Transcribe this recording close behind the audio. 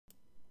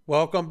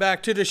Welcome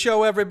back to the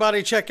show,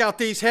 everybody. Check out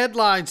these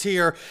headlines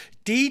here.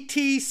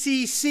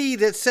 DTCC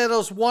that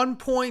settles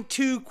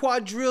 $1.2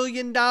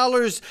 quadrillion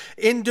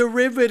in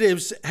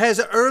derivatives has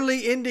early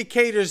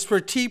indicators for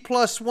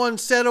T+1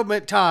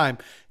 settlement time.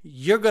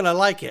 You're going to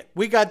like it.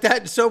 We got that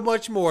and so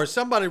much more.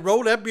 Somebody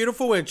roll that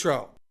beautiful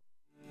intro.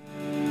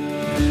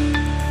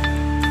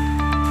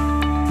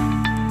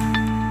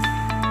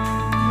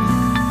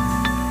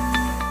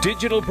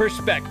 Digital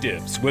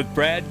Perspectives with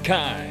Brad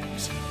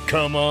Kimes.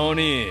 Come on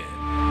in.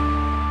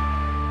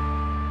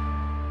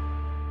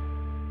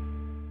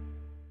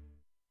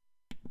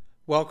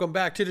 Welcome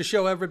back to the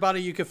show,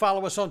 everybody. You can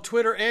follow us on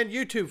Twitter and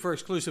YouTube for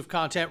exclusive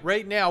content.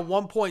 Right now,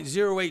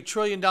 $1.08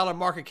 trillion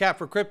market cap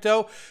for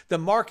crypto. The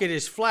market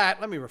is flat.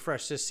 Let me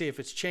refresh this, see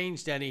if it's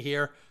changed any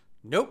here.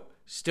 Nope.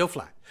 Still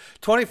flat.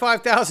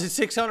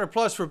 25,600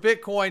 plus for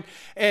Bitcoin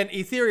and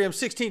Ethereum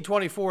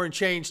 1624 and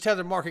change.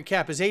 Tether market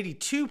cap is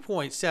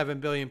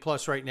 82.7 billion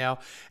plus right now.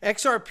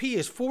 XRP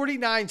is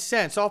 49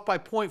 cents, off by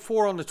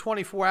 0.4 on the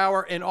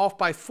 24-hour and off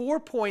by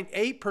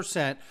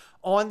 4.8%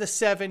 on the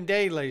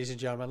 7-day, ladies and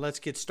gentlemen. Let's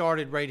get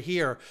started right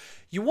here.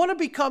 You want to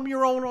become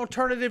your own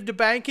alternative to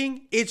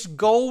banking? It's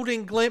gold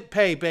and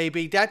Glint-Buy,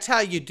 baby. That's how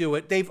you do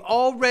it. They've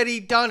already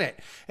done it.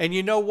 And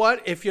you know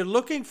what? If you're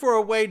looking for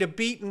a way to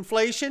beat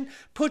inflation,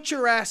 put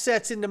your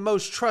assets in the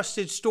most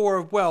trusted store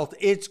of wealth.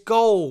 It's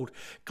gold.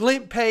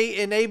 Glint-Buy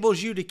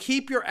enables you to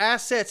keep your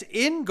assets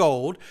in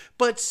gold,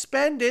 but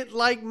spend it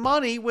like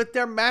money with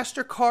their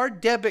MasterCard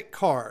debit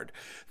card.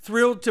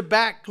 Thrilled to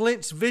back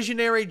Glint's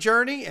visionary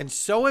journey, and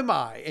so am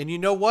I. And you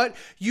know what?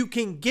 You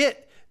can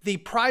get the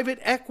private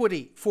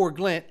equity for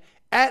Glint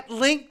at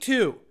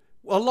Linqto,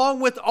 along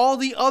with all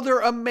the other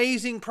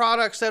amazing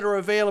products that are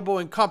available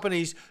in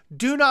companies.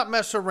 Do not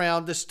mess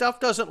around. The stuff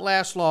doesn't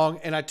last long.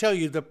 And I tell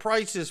you, the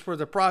prices for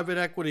the private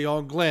equity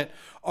on Glint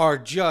are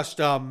just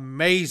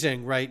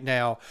amazing right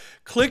now.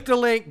 Click the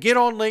link, get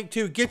on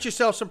Linqto, get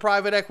yourself some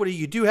private equity.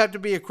 You do have to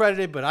be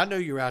accredited, but I know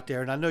you're out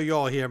there and I know you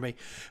all hear me.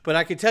 But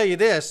I can tell you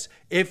this,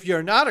 if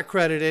you're not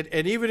accredited,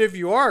 and even if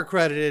you are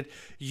accredited,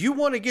 you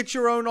want to get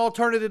your own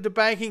alternative to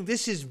banking,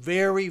 this is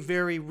very,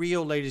 very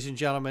real, ladies and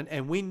gentlemen.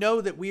 And we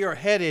know that we are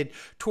headed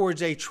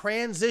towards a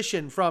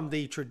transition from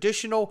the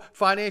traditional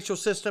financial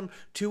system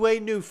to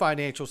a new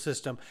financial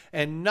system.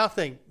 And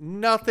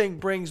nothing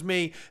brings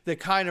me the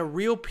kind of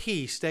real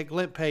peace that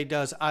Glint-Buy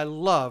does. I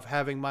love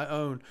having my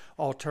own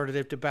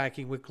alternative to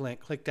banking with Glint.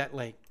 Click that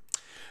link.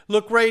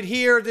 Look right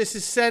here. This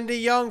is Cindy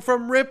Young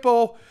from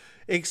Ripple.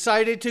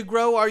 Excited to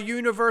grow our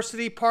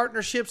university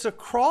partnerships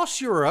across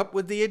Europe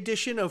with the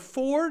addition of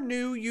 4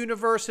 new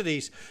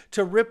universities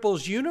to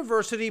Ripple's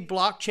University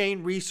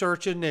Blockchain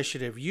Research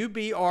Initiative,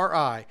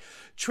 UBRI.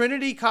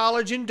 Trinity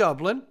College in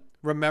Dublin.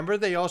 Remember,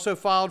 they also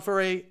filed for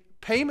a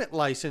payment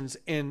license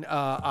in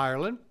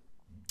Ireland.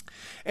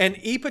 And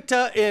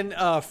IPTA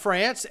in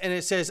France, and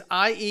it says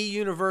IE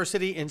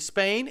University in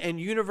Spain and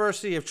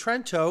University of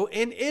Trento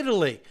in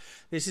Italy.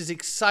 This is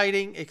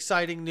exciting,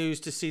 exciting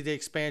news to see the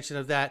expansion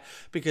of that,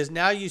 because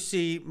now you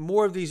see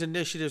more of these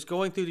initiatives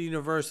going through the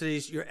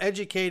universities. You're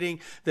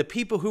educating the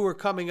people who are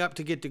coming up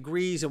to get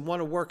degrees and want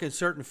to work in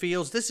certain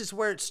fields. This is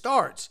where it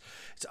starts.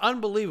 It's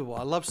unbelievable.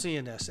 I love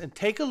seeing this. And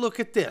take a look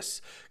at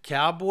this.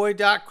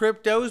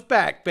 Cowboy.crypto's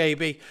back,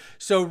 baby.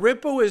 So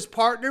Ripple is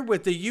partnered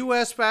with the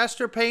U.S.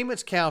 Faster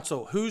Payments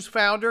Council, whose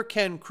founder,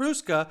 Ken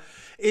Kruska,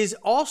 is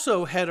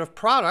also head of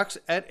products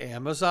at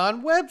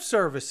Amazon Web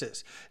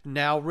Services.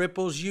 Now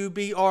Ripple's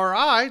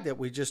UBRI that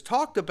we just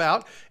talked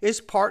about is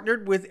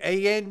partnered with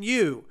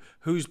ANU,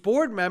 whose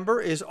board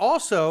member is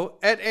also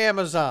at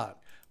Amazon.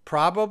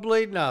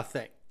 Probably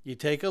nothing. You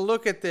take a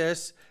look at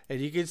this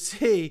and you can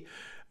see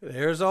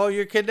there's all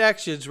your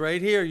connections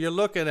right here. You're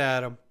looking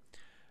at them.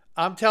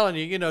 I'm telling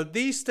you, you know,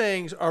 these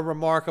things are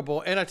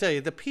remarkable. And I tell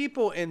you, the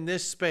people in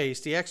this space,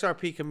 the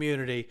XRP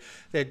community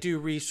that do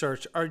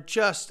research, are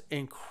just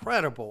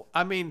incredible.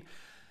 I mean,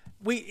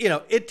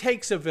 it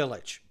takes a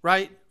village,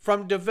 right?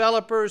 From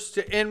developers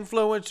to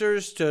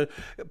influencers to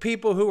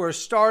people who are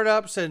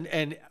startups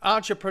and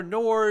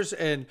entrepreneurs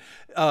and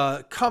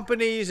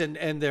companies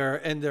and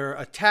their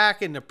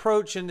attack and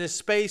approach in this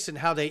space and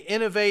how they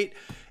innovate.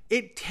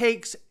 It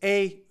takes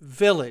a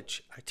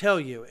village, I tell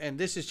you, and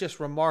this is just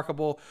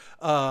remarkable.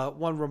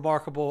 One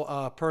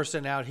remarkable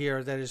person out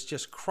here that is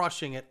just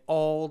crushing it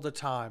all the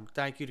time.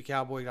 Thank you to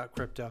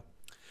Cowboy.crypto.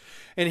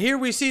 And here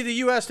we see the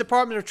U.S.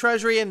 Department of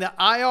Treasury and the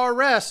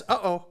IRS,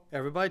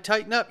 everybody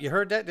tighten up, you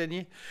heard that, didn't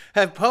you?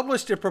 Have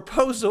published a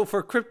proposal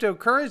for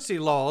cryptocurrency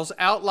laws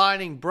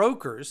outlining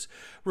brokers'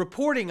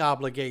 reporting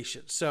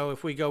obligations. So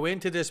if we go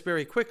into this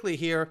very quickly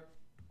here,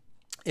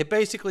 it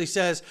basically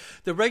says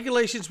the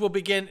regulations will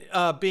begin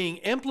being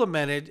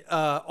implemented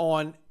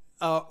on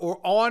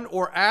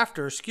or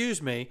after,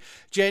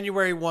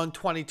 January 1,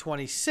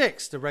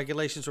 2026. The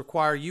regulations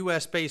require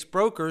U.S.-based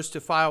brokers to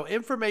file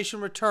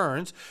information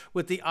returns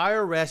with the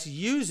IRS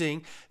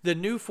using the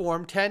new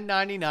Form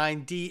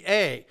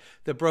 1099-DA.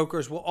 The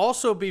brokers will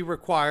also be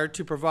required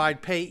to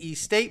provide payee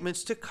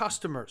statements to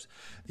customers.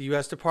 The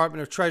U.S.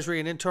 Department of Treasury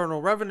and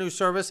Internal Revenue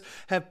Service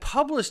have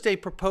published a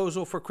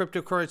proposal for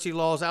cryptocurrency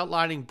laws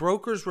outlining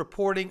brokers'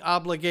 reporting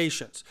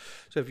obligations.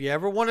 So if you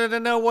ever wanted to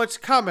know what's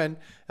coming,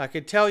 I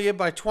could tell you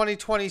by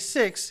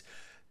 2026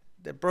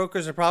 that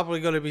brokers are probably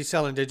going to be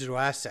selling digital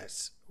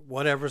assets,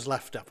 whatever's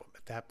left of them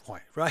at that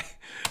point, right?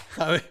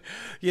 I mean,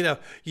 you know,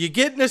 you're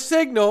getting a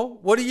signal.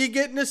 What are you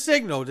getting a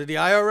signal? Did the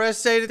IRS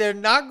say that they're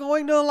not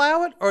going to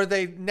allow it, or are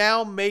they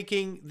now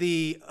making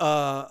the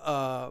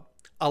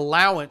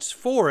allowance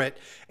for it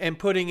and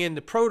putting in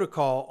the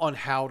protocol on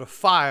how to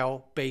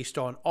file based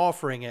on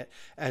offering it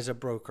as a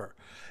broker?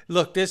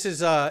 Look, this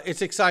is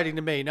it's exciting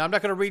to me. Now, I'm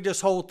not going to read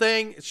this whole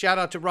thing. Shout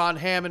out to Ron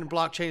Hammond,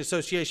 Blockchain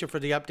Association, for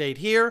the update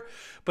here.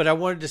 But I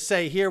wanted to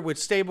say here, with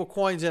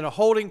stablecoins in a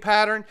holding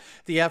pattern,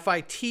 the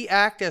FIT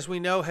Act, as we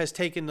know, has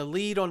taken the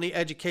lead on the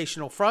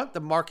educational front. The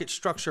market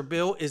structure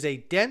bill is a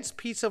dense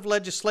piece of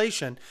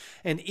legislation,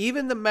 and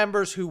even the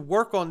members who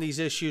work on these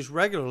issues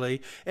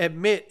regularly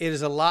admit it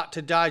is a lot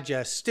to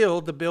digest.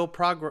 Still, the bill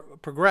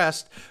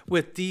progressed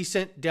with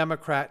decent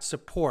Democrat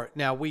support.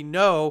 Now, we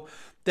know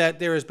that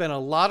there has been a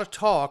lot of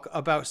talk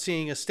about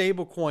seeing a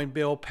stablecoin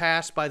bill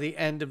passed by the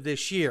end of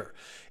this year.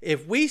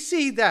 If we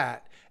see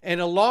that, and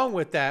along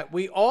with that,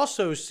 we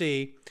also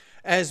see,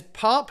 as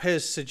Pomp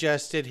has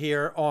suggested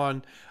here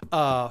on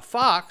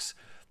Fox,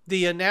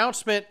 the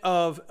announcement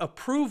of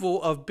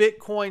approval of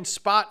Bitcoin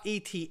spot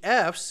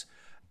ETFs,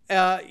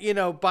 you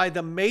know, by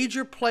the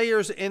major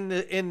players in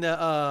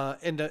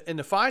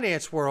the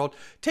finance world.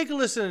 Take a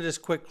listen to this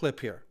quick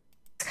clip here.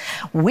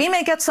 We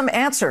may get some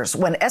answers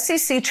when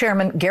SEC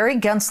Chairman Gary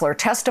Gensler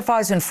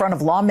testifies in front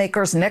of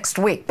lawmakers next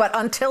week. But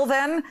until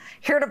then,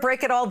 here to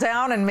break it all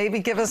down and maybe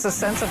give us a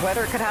sense of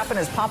whether it could happen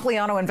is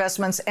Pompliano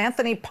Investments,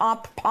 Anthony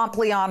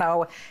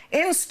Pompliano,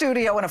 in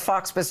studio in a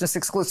Fox Business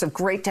exclusive.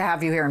 Great to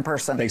have you here in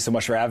person. Thanks so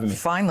much for having me.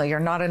 Finally,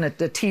 you're not in a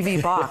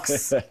TV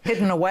box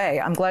hidden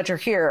away. I'm glad you're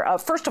here.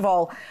 First of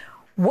all,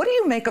 what do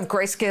you make of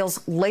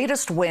Grayscale's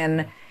latest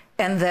win?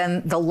 And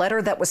then the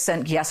letter that was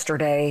sent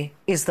yesterday,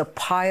 is the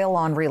pile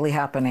on really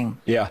happening?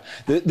 Yeah.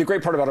 The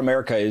great part about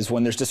America is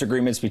when there's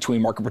disagreements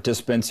between market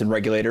participants and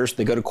regulators,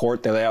 they go to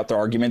court, they lay out their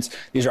arguments.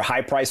 These are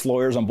high-priced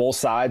lawyers on both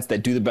sides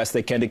that do the best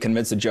they can to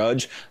convince a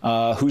judge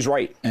who's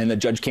right. And the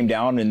judge came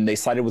down and they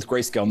sided with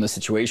Grayscale in this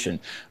situation.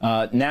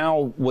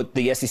 Now what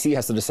the SEC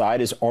has to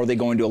decide is, are they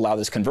going to allow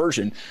this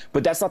conversion?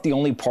 But that's not the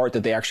only part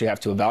that they actually have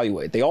to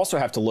evaluate. They also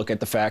have to look at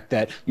the fact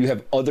that you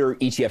have other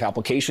ETF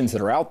applications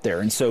that are out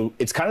there. And so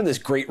it's kind of this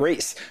great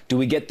race. Do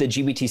we get the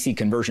GBTC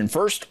conversion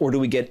first, or do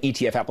we get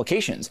ETF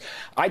applications?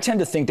 I tend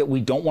to think that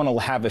we don't want to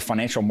have a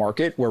financial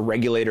market where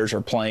regulators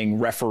are playing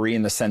referee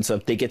in the sense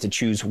of they get to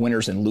choose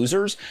winners and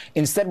losers.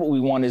 Instead, what we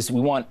want is we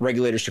want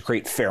regulators to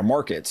create fair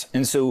markets.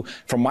 And so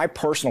from my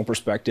personal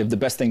perspective, the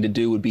best thing to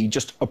do would be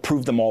just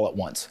approve them all at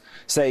once.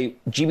 Say,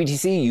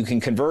 GBTC, you can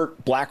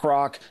convert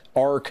BlackRock,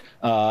 ARK,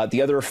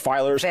 the other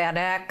filers. Van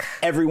Eck.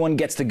 Everyone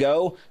gets to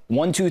go.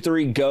 1, 2,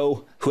 3,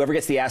 go. Whoever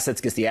gets the assets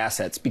gets the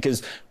assets.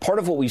 Because part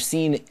of what we've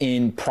seen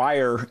in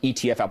prior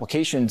ETF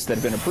applications that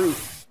have been approved,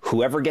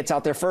 whoever gets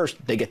out there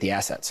first, they get the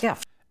assets. Yeah.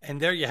 And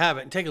there you have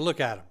it. And take a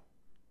look at them.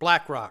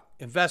 BlackRock,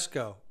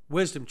 Invesco,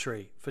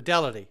 WisdomTree,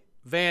 Fidelity,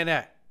 Van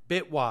Eck,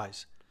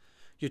 Bitwise.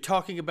 You're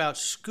talking about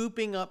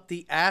scooping up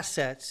the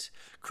assets,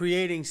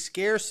 creating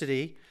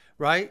scarcity,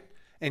 right?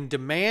 And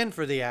demand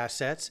for the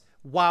assets,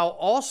 while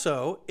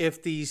also,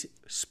 if these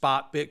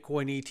spot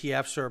Bitcoin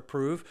ETFs are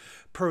approved,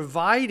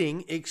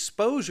 providing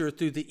exposure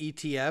through the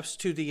ETFs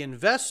to the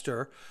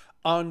investor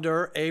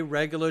under a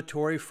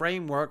regulatory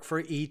framework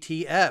for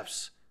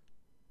ETFs.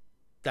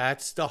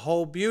 That's the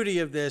whole beauty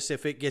of this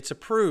if it gets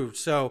approved.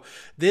 So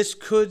this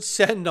could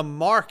send the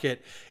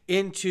market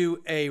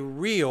into a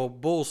real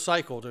bull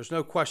cycle. There's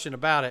no question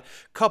about it.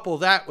 Couple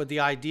that with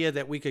the idea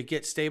that we could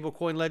get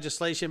stablecoin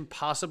legislation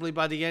possibly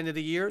by the end of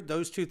the year.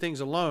 Those two things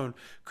alone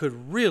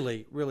could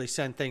really, really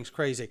send things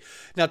crazy.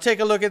 Now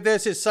take a look at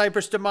this. It's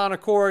Cypress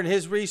DeMonacore and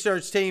his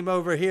research team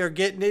over here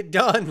getting it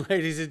done,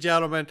 ladies and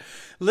gentlemen.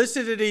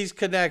 Listen to these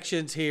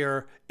connections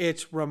here.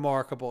 It's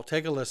remarkable.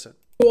 Take a listen.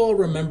 You all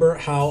remember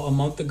how a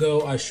month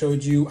ago I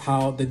showed you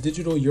how the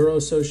Digital Euro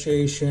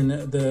Association,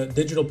 the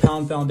Digital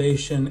Pound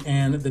Foundation,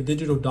 and the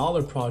Digital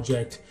Dollar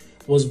Project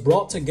was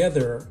brought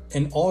together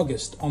in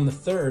August on the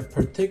 3rd,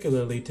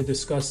 particularly to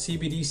discuss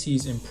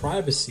CBDCs and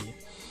privacy,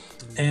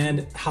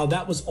 and how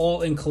that was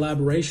all in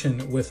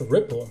collaboration with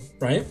Ripple,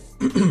 right?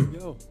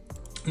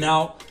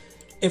 Now,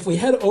 if we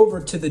head over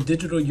to the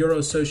Digital Euro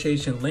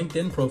Association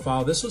LinkedIn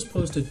profile, this was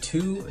posted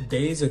 2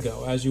 days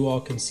ago, as you all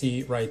can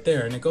see right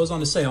there. And it goes on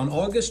to say, on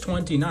August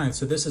 29th,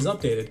 so this is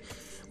updated,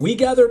 we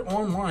gathered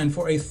online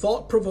for a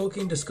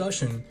thought-provoking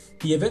discussion.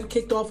 The event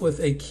kicked off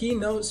with a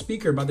keynote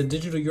speaker by the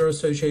Digital Euro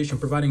Association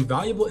providing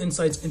valuable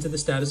insights into the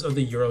status of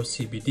the Euro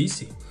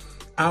CBDC.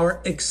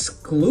 Our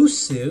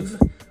exclusive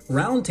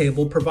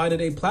roundtable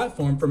provided a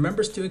platform for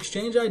members to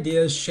exchange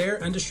ideas,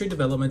 share industry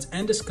developments,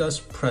 and discuss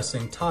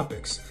pressing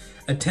topics.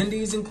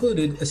 Attendees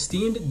included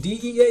esteemed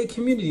DEA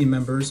community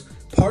members,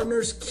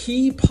 partners,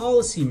 key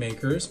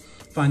policymakers,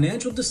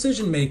 financial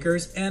decision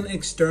makers, and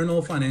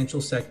external financial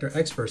sector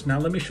experts. Now,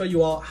 let me show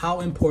you all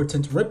how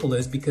important Ripple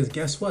is, because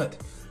guess what?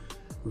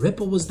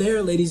 Ripple was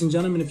there, ladies and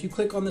gentlemen. If you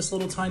click on this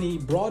little tiny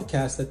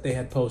broadcast that they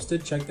had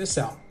posted, check this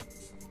out.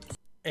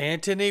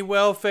 Anthony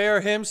Welfare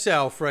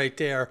himself right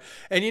there.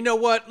 And you know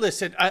what?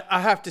 Listen,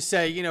 I have to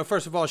say, you know,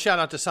 first of all, shout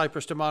out to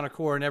Cypress to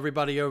Monacore and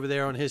everybody over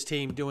there on his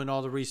team doing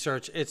all the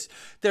research.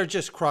 They're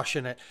just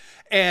crushing it.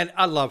 And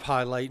I love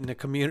highlighting the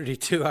community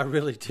too. I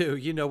really do.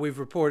 You know, we've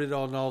reported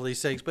on all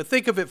these things. But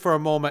think of it for a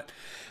moment.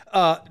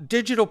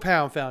 Digital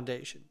Pound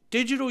Foundation,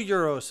 Digital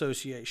Euro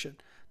Association,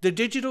 the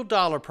Digital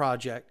Dollar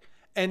Project,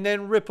 and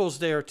then Ripple's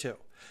there too.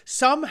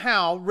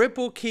 Somehow,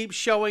 Ripple keeps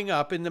showing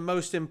up in the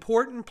most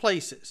important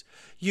places.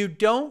 You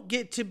don't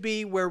get to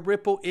be where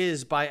Ripple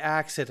is by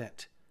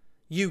accident.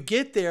 You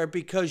get there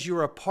because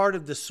you're a part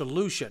of the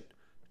solution.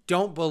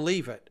 Don't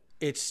believe it.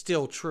 It's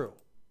still true.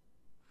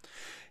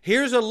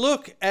 Here's a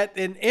look at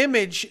an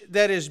image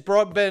that has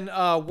been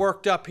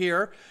worked up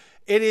here.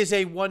 It is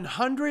a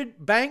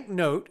 100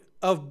 banknote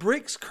of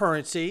BRICS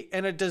currency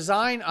and a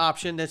design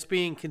option that's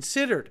being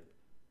considered.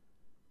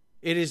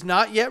 It is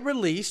not yet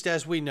released,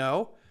 as we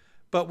know.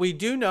 But we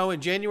do know in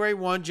January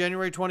 1,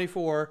 January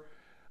 24,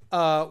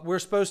 we're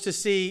supposed to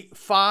see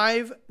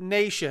 5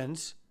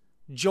 nations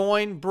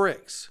join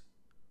BRICS.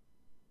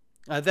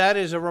 That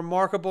is a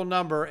remarkable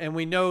number. And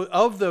we know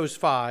of those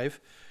 5,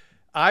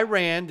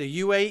 Iran, the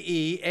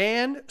UAE,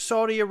 and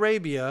Saudi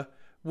Arabia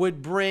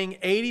would bring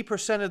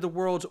 80% of the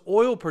world's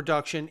oil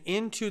production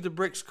into the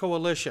BRICS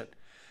coalition.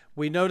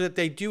 We know that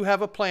they do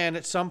have a plan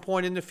at some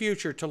point in the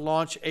future to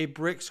launch a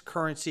BRICS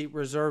currency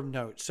reserve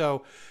note.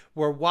 So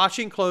we're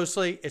watching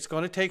closely. It's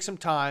going to take some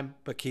time,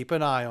 but keep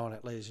an eye on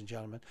it, ladies and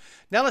gentlemen.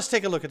 Now let's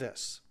take a look at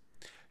this.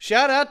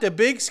 Shout out to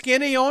Big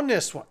Skinny on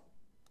this one.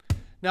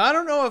 Now, I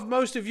don't know if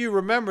most of you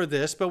remember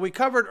this, but we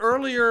covered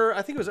earlier,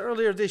 I think it was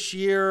earlier this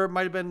year,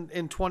 might have been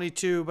in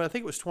 22, but I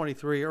think it was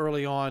 23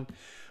 early on,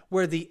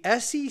 where the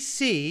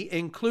SEC,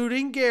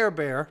 including Gare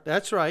Bear,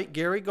 that's right,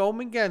 Gary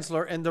Goldman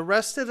Gensler, and the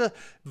rest of the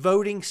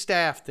voting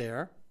staff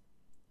there,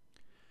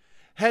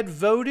 had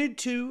voted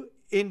to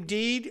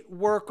indeed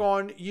work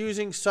on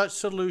using such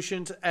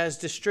solutions as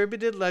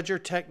distributed ledger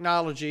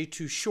technology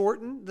to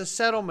shorten the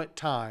settlement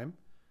time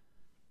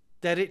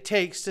that it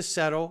takes to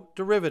settle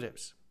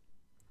derivatives.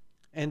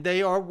 And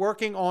they are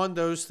working on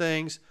those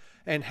things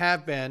and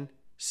have been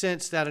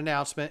since that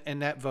announcement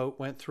and that vote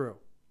went through.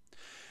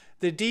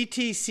 The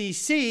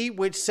DTCC,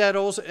 which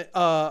settles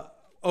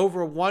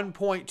over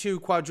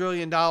 $1.2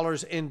 quadrillion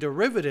in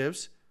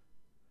derivatives,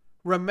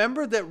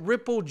 remember that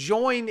Ripple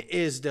joined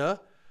ISDA,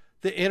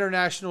 the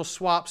International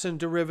Swaps and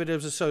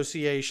Derivatives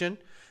Association,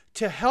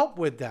 to help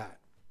with that.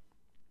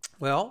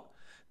 Well,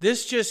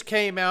 this just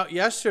came out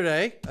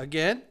yesterday.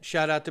 Again,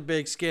 shout out to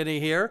Big Skinny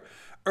here.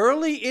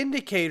 Early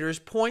indicators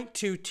point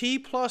to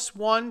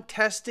T+1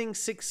 testing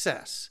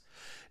success.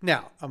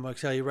 Now, I'm going to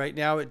tell you right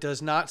now, it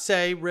does not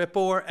say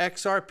Ripple or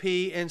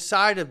XRP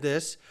inside of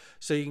this,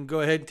 so you can go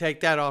ahead and take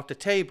that off the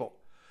table.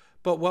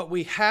 But what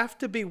we have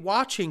to be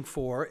watching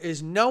for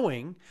is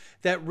knowing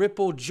that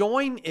Ripple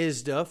joined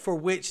ISDA, for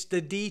which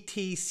the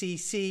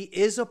DTCC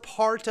is a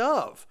part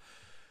of,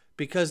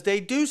 because they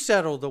do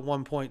settle the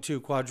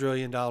 $1.2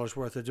 quadrillion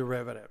worth of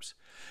derivatives.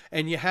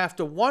 And you have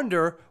to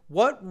wonder,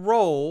 what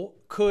role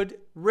could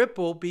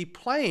Ripple be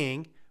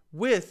playing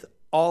with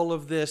all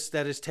of this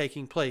that is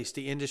taking place?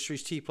 The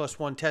industry's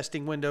T+1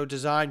 testing window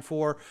designed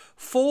for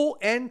full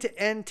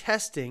end-to-end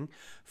testing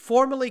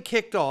formally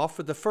kicked off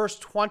for the first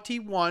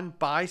 21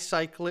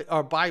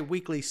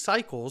 bi-weekly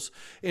cycles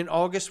in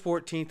August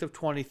 14th of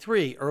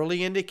 23.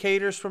 Early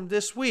indicators from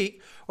this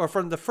week, or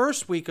from the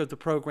first week of the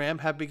program,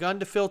 have begun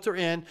to filter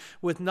in,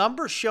 with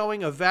numbers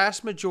showing a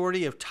vast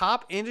majority of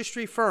top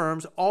industry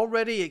firms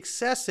already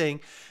accessing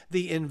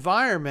the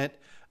environment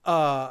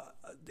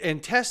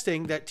and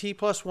testing that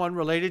T+1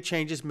 related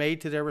changes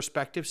made to their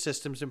respective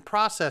systems and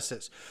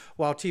processes.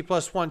 While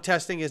T+1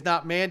 testing is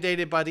not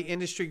mandated by the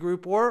industry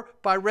group or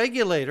by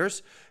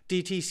regulators,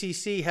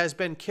 DTCC has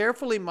been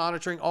carefully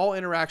monitoring all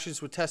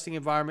interactions with testing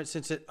environments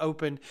since it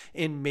opened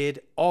in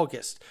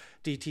mid-August.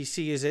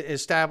 DTC has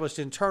established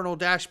internal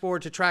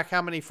dashboard to track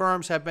how many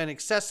firms have been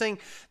accessing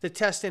the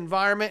test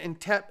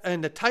environment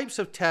and the types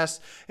of tests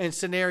and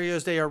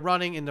scenarios they are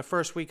running in the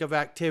first week of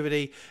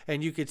activity.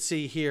 And you could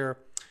see here,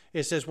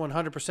 it says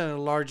 100% of the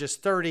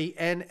largest 30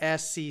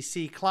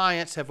 NSCC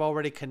clients have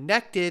already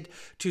connected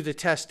to the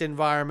test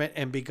environment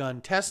and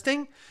begun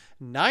testing.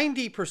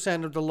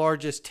 90% of the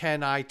largest 10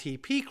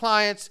 ITP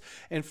clients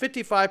and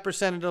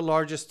 55% of the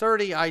largest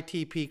 30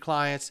 ITP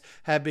clients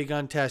have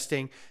begun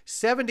testing.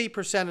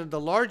 70% of the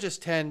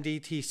largest 10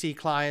 DTC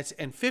clients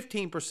and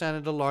 15%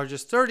 of the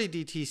largest 30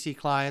 DTC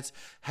clients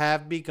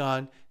have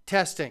begun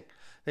testing.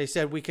 They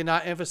said, we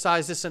cannot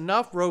emphasize this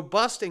enough.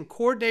 Robust and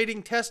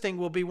coordinating testing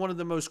will be one of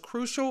the most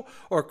crucial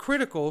or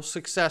critical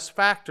success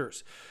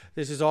factors.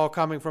 This is all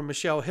coming from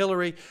Michelle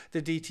Hillary,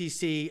 the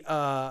DTC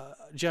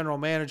General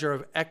Manager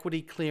of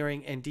Equity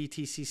Clearing and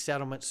DTC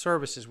Settlement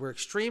Services. We're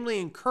extremely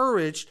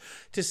encouraged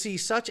to see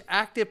such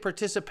active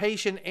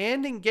participation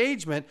and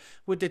engagement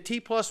with the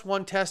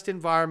T+1 test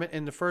environment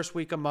in the first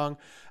week among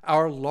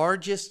our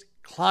largest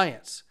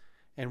clients.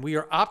 And we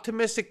are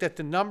optimistic that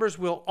the numbers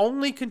will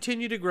only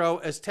continue to grow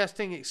as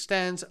testing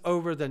extends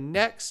over the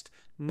next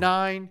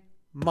 9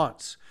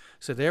 months.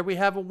 So there we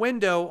have a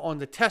window on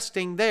the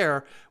testing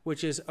there,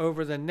 which is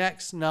over the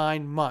next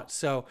 9 months.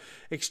 So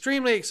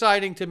extremely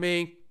exciting to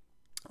me.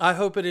 I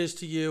hope it is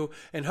to you,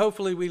 and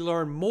hopefully we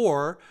learn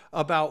more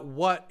about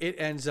what it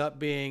ends up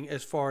being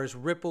as far as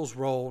Ripple's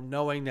role,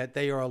 knowing that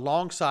they are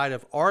alongside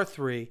of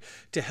R3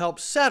 to help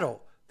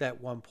settle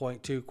that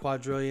 1.2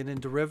 quadrillion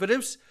in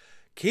derivatives.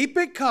 Keep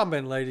it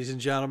coming, ladies and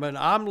gentlemen.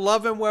 I'm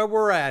loving where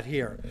we're at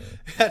here.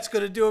 That's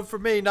going to do it for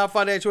me. Not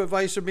financial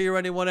advice from me or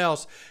anyone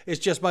else. It's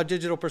just my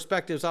digital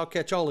perspectives. I'll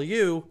catch all of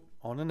you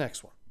on the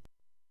next one.